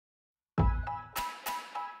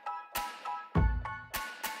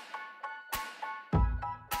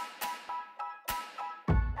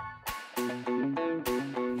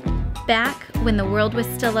Back when the world was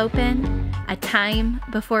still open, a time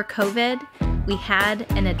before COVID, we had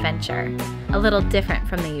an adventure, a little different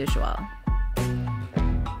from the usual.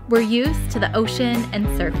 We're used to the ocean and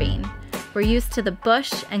surfing. We're used to the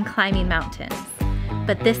bush and climbing mountains.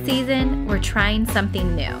 But this season, we're trying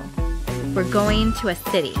something new. We're going to a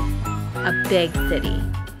city, a big city.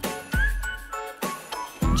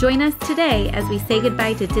 Join us today as we say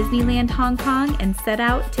goodbye to Disneyland Hong Kong and set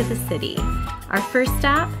out to the city. Our first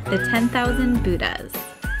stop, the 10,000 Buddhas.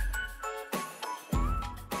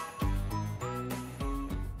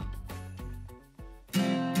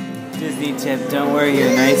 Disney tip, don't wear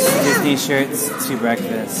your nice Disney shirts to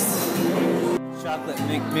breakfast. Chocolate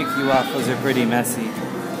Mickey waffles are pretty messy.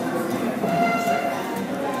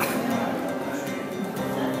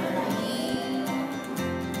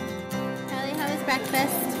 Kelly, how was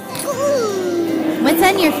breakfast? What's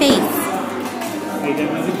on your face?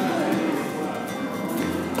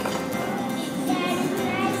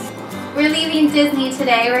 We're leaving Disney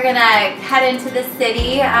today. We're gonna head into the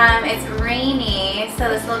city. It's rainy, so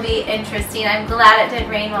this will be interesting. I'm glad it didn't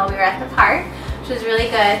rain while we were at the park, which was really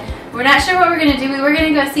good. We're not sure what we're gonna do. We were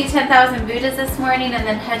gonna go see 10,000 Buddhas this morning and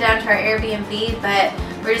then head down to our Airbnb, but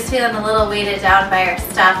we're just feeling a little weighted down by our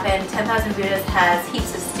stuff, and 10,000 Buddhas has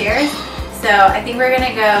heaps of stairs. So I think we're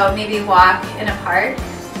gonna go maybe walk in a park.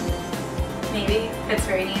 Maybe, if it's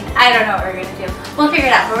raining. I don't know what we're gonna do. We'll figure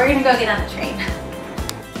it out, but we're gonna go get on the train.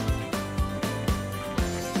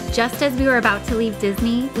 Just as we were about to leave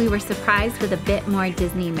Disney, we were surprised with a bit more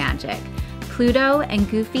Disney magic. Pluto and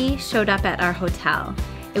Goofy showed up at our hotel.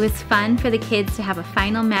 It was fun for the kids to have a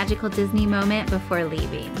final magical Disney moment before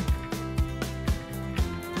leaving.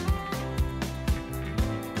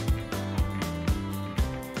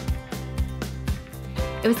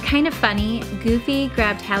 It was kind of funny. Goofy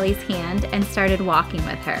grabbed Hallie's hand and started walking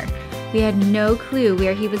with her. We had no clue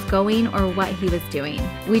where he was going or what he was doing.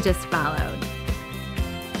 We just followed.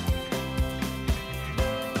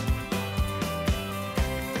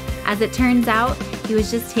 As it turns out, he was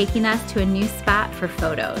just taking us to a new spot for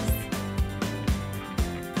photos.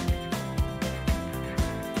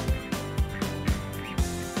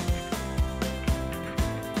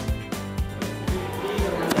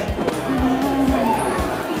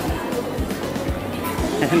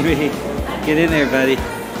 Henry, get in there, buddy.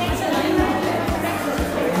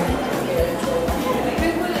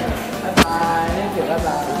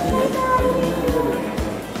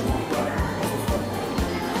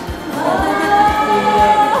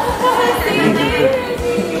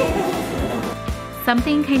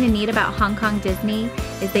 Something kind of neat about Hong Kong Disney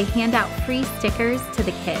is they hand out free stickers to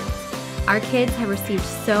the kids. Our kids have received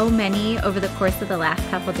so many over the course of the last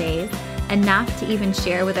couple days, enough to even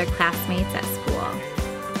share with their classmates at school.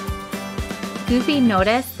 Goofy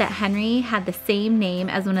noticed that Henry had the same name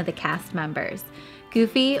as one of the cast members.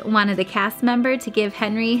 Goofy wanted the cast member to give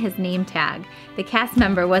Henry his name tag. The cast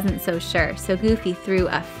member wasn't so sure, so Goofy threw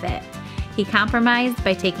a fit. He compromised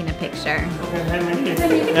by taking a picture.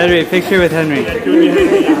 Henry, picture with Henry.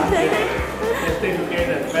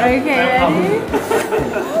 Okay, ready?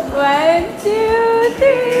 1, 2,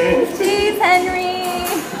 3. Cheese, Henry!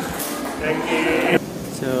 Thank you.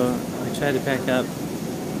 So we tried to pack up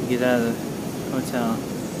and get out of the hotel.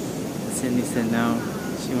 Cindy said no,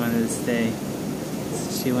 she wanted to stay.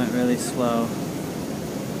 She went really slow.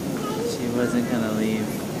 She wasn't gonna leave.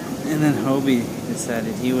 And then Hobie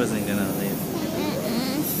decided he wasn't gonna leave.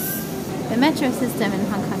 The metro system in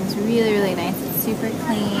Hong Kong is really, really nice. It's super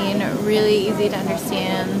clean, really easy to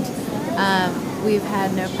understand. We've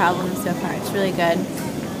had no problems so far. It's really good.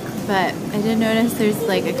 But I did notice there's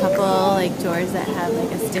like a couple like doors that have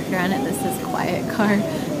like a sticker on it that says quiet car.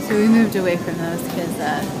 So we moved away from those because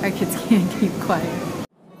our kids can't keep quiet.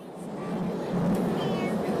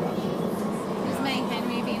 Here's my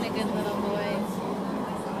Henry being a good little boy.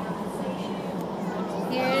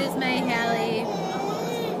 Here's my Hallie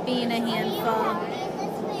being a handful.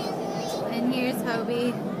 And here's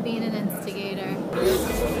Hobie being an instigator.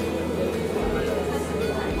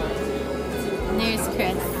 And there's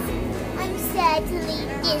Chris. I'm sad to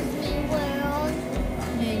leave Disney World.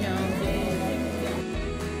 I know.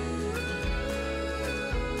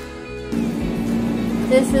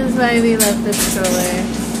 This is why we love the stroller.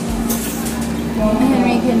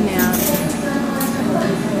 Henry can nap.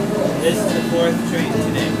 This is the 4th train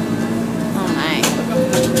today. Oh my.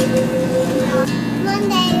 One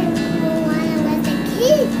day Moana was a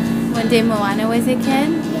kid. One day Moana was a kid?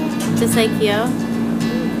 Yeah. Just like you?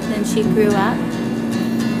 Then she grew up?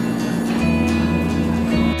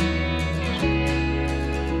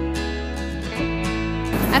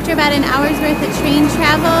 after about an hour's worth of train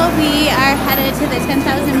travel, we are headed to the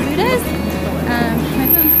 10,000 Buddhas. My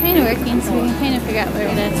phone's kind of working, so we can kind of figure out where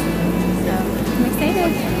it is. So I'm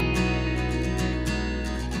excited.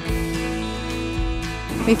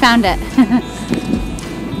 We found it.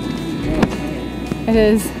 It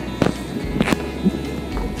is.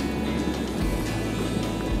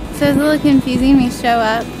 So it's a little confusing. We show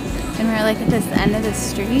up and we're like at this end of the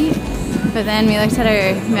street, but then we looked at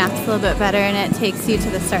our maps a little bit better and it takes you to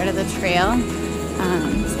the start of the trail. So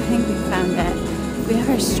I think we found it. We have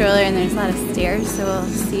our stroller and there's a lot of stairs, so we'll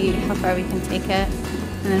see how far we can take it,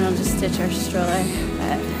 and then we'll just ditch our stroller.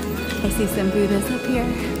 But I see some Buddhas up here.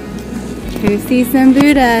 We see some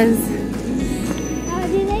Buddhas. Oh,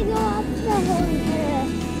 do they go up the whole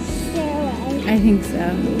stairway? I think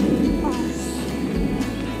so.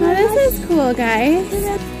 Oh, this is cool, guys.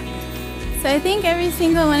 So I think every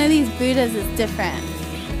single one of these Buddhas is different.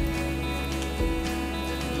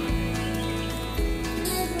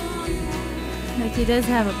 Like he does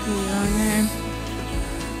have a pretty long arm.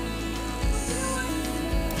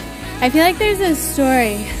 I feel like there's a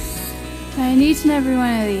story behind each and every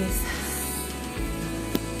one of these.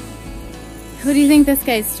 What do you think this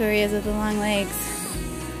guy's story is with the long legs?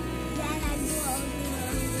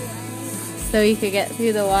 So he could get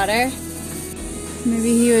through the water?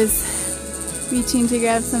 Maybe he was reaching to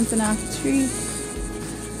grab something off the tree.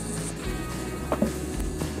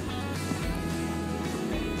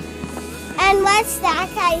 And what's that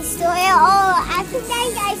guy's story? Oh, I think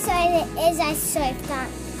that guy's story is I surfed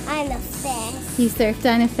on a fish. He surfed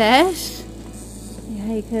on a fish? Yeah,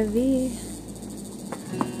 he could be.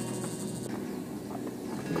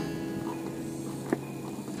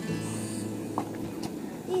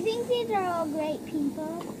 Do you think these are all great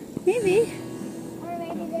people? Maybe. Or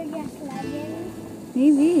maybe they're just legends?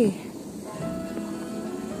 Maybe.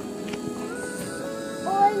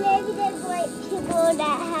 Or maybe they're great people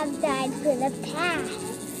that have died for the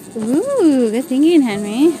past. Ooh, good thinking,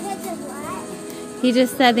 Henry. Because of what? He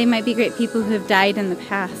just said they might be great people who have died in the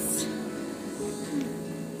past.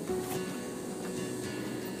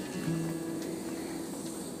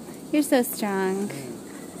 You're so strong.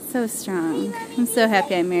 So strong. I'm so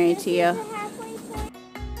happy I'm married to you.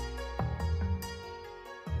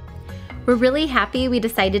 We're really happy we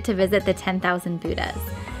decided to visit the 10,000 Buddhas.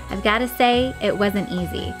 I've got to say, it wasn't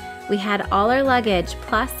easy. We had all our luggage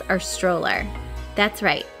plus our stroller. That's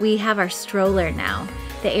right, we have our stroller now.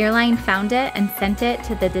 The airline found it and sent it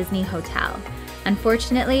to the Disney hotel.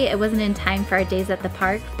 Unfortunately, it wasn't in time for our days at the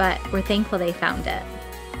park, but we're thankful they found it.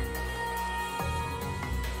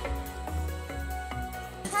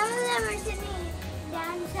 Some of them are sitting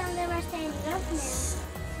down, some of them are standing up now.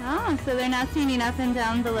 Oh, so they're not standing up and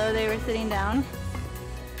down below, they were sitting down.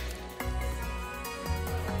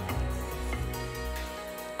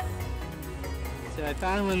 So I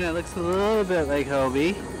found one that looks a little bit like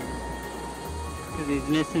Hobie, because he's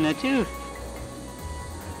missing a tooth.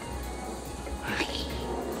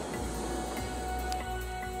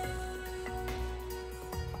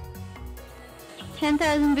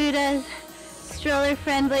 $10,000 Buddhas, stroller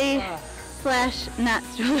friendly slash not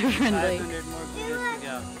stroller friendly. 500 more Buddhas to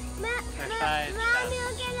go. Mommy,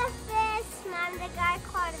 look at the fish. Mom, the guy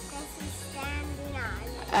caught a fish. He's standing on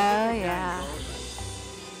it. Oh yeah.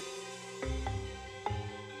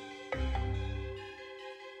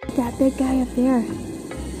 That big guy up there.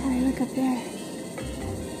 Harry, look up there.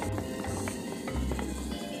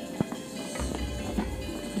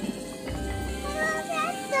 Oh,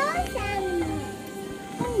 that's so shiny.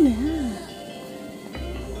 Oh yeah.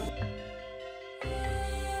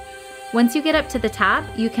 Once you get up to the top,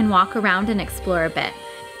 you can walk around and explore a bit.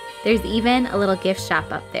 There's even a little gift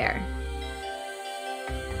shop up there.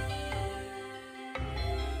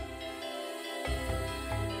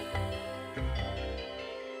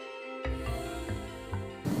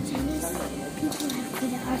 Chinese people have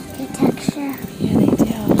good architecture. Yeah, they do.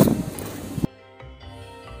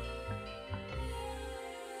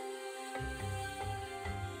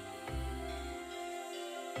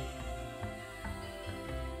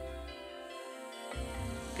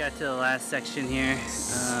 Got to the last section here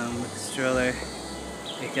with the stroller.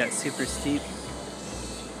 It got super steep.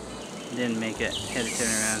 Didn't make it. Had to turn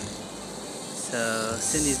around. So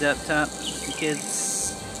Cindy's up top with the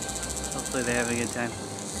kids. Hopefully they have a good time.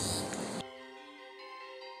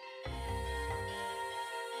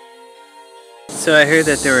 So I heard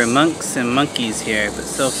that there were monks and monkeys here, but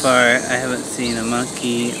so far I haven't seen a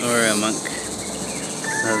monkey or a monk.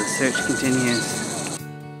 So the search continues.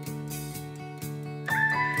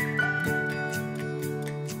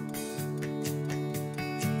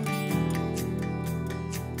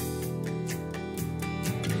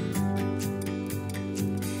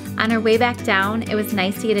 On our way back down, it was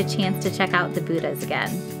nice to get a chance to check out the Buddhas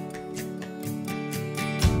again.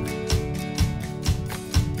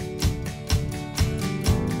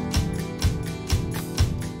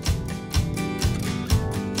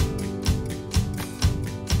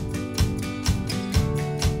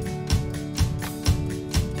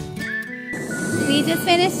 We just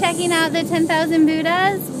finished checking out the 10,000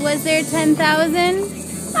 Buddhas. Was there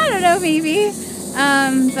 10,000? I don't know, maybe.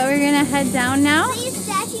 But we're gonna head down now. These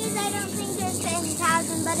statues, I don't think there's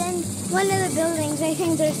 10,000, but in one of the buildings, I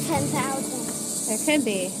think there's 10,000. There could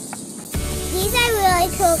be. These are really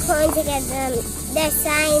cool coins to get them. They're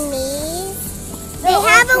Siamese. They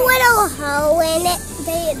have a little hoe in it.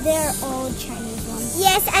 They're old Chinese ones.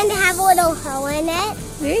 Yes, and they have a little hoe in it.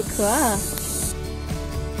 Very cool.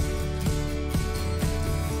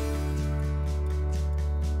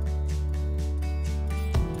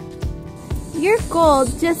 You're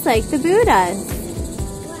gold just like the Buddhas.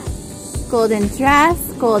 Golden dress,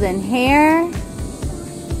 golden hair. Oh,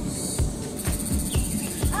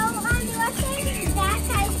 what's that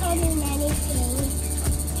guy's holding anything?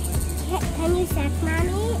 Can you check,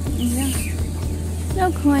 Mommy? Yeah.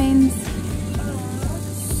 No coins.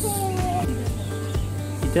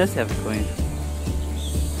 He does have a coin.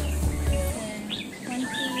 20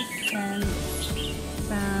 cents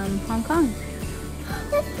from Hong Kong.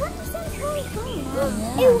 That's 20 cents Hong Kong.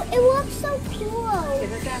 It looks so cool.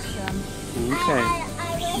 Give it back to them. Okay.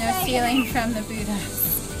 No stealing from the Buddha.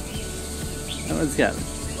 That one's got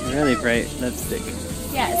really bright lipstick.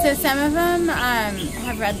 Yeah, so some of them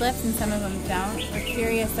have red lips and some of them don't. We're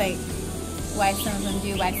curious, like, why some of them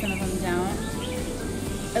do, why some of them don't.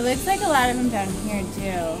 It looks like a lot of them down here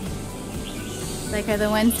do. Like, are the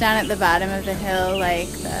ones down at the bottom of the hill, like,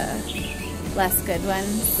 the less good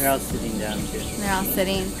ones? They're all sitting down too. They're all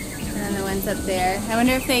sitting. And then the ones up there. I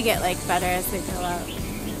wonder if they get, like, better as they go up.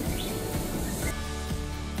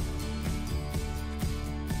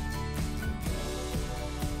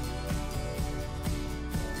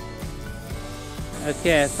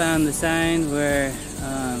 Okay, I found the sign where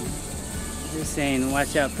they're saying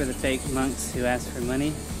watch out for the fake monks who ask for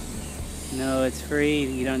money. No, it's free,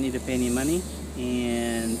 you don't need to pay any money,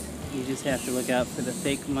 and you just have to look out for the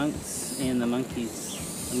fake monks and the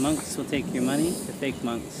monkeys. The monks will take your money, the fake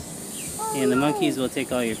monks, and the monkeys will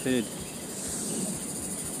take all your food.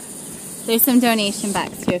 There's some donation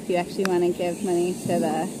box too if you actually want to give money to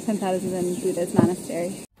the 10,000 Buddha's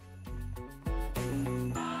Monastery.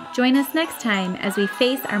 Join us next time as we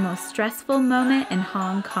face our most stressful moment in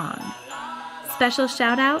Hong Kong. Special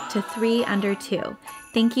shout out to 3 Under 2.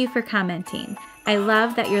 Thank you for commenting. I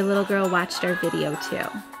love that your little girl watched our video too.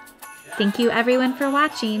 Thank you everyone for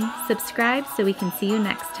watching. Subscribe so we can see you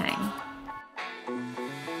next time.